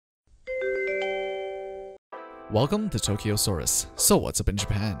Welcome to Tokyosaurus. So what's up in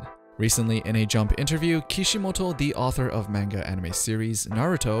Japan? Recently in a Jump interview, Kishimoto, the author of manga anime series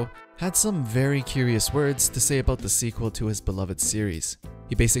Naruto, had some very curious words to say about the sequel to his beloved series.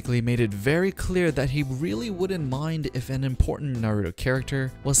 He basically made it very clear that he really wouldn't mind if an important Naruto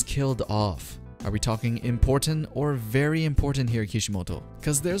character was killed off. Are we talking important or very important here, Kishimoto?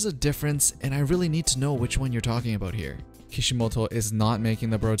 Because there's a difference and I really need to know which one you're talking about here. Kishimoto is not making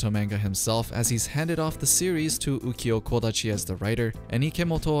the Boruto manga himself, as he's handed off the series to Ukyo Kodachi as the writer and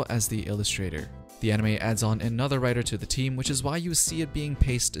Ikemoto as the illustrator. The anime adds on another writer to the team, which is why you see it being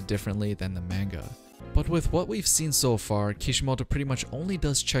paced differently than the manga. But with what we've seen so far, Kishimoto pretty much only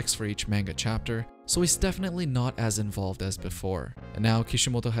does checks for each manga chapter, so he's definitely not as involved as before. And now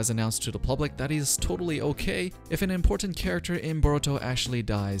Kishimoto has announced to the public that he's totally okay if an important character in Boruto actually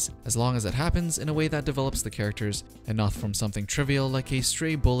dies, as long as it happens in a way that develops the characters and not from something trivial like a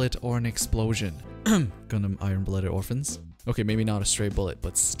stray bullet or an explosion. Gundam Iron-Blooded Orphans? Okay, maybe not a stray bullet,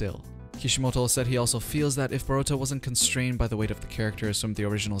 but still. Kishimoto said he also feels that if Boruto wasn't constrained by the weight of the characters from the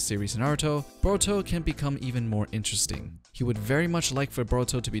original series Naruto, Boruto can become even more interesting. He would very much like for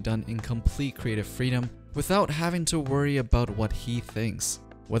Boruto to be done in complete creative freedom without having to worry about what he thinks.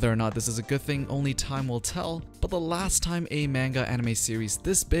 Whether or not this is a good thing, only time will tell, but the last time a manga anime series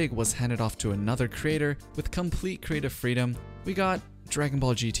this big was handed off to another creator with complete creative freedom, we got Dragon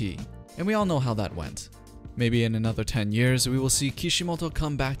Ball GT, and we all know how that went. Maybe in another 10 years, we will see Kishimoto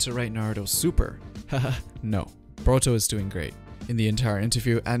come back to write Naruto Super. Haha, no. Boruto is doing great. In the entire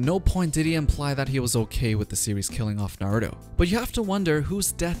interview, at no point did he imply that he was okay with the series killing off Naruto. But you have to wonder,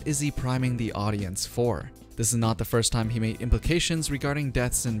 whose death is he priming the audience for? This is not the first time he made implications regarding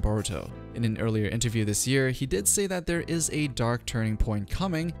deaths in Boruto. In an earlier interview this year, he did say that there is a dark turning point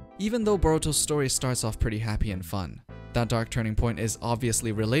coming, even though Boruto's story starts off pretty happy and fun. That dark turning point is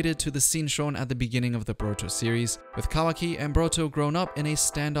obviously related to the scene shown at the beginning of the Boruto series, with Kawaki and Boruto grown up in a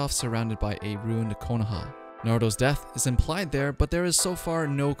standoff surrounded by a ruined Konoha. Naruto's death is implied there, but there is so far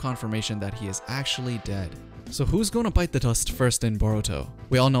no confirmation that he is actually dead. So who's gonna bite the dust first in Boruto?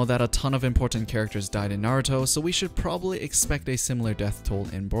 We all know that a ton of important characters died in Naruto, so we should probably expect a similar death toll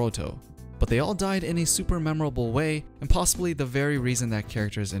in Boruto. But they all died in a super memorable way, and possibly the very reason that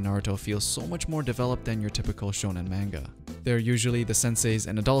characters in Naruto feel so much more developed than your typical shonen manga. They're usually the senseis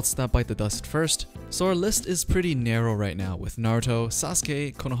and adults that bite the dust first, so our list is pretty narrow right now, with Naruto,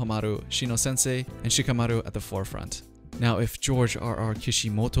 Sasuke, Konohamaru, Shino-sensei, and Shikamaru at the forefront. Now, if George R.R.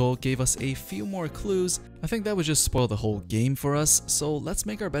 Kishimoto gave us a few more clues, I think that would just spoil the whole game for us, so let's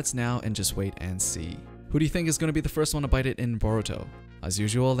make our bets now and just wait and see. Who do you think is going to be the first one to bite it in Boruto? As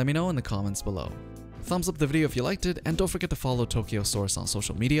usual, let me know in the comments below. Thumbs up the video if you liked it, and don't forget to follow Tokyosaurus on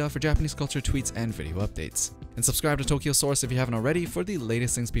social media for Japanese culture tweets and video updates. And subscribe to Tokyosaurus if you haven't already for the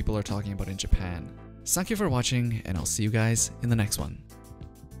latest things people are talking about in Japan. Thank you for watching, and I'll see you guys in the next one.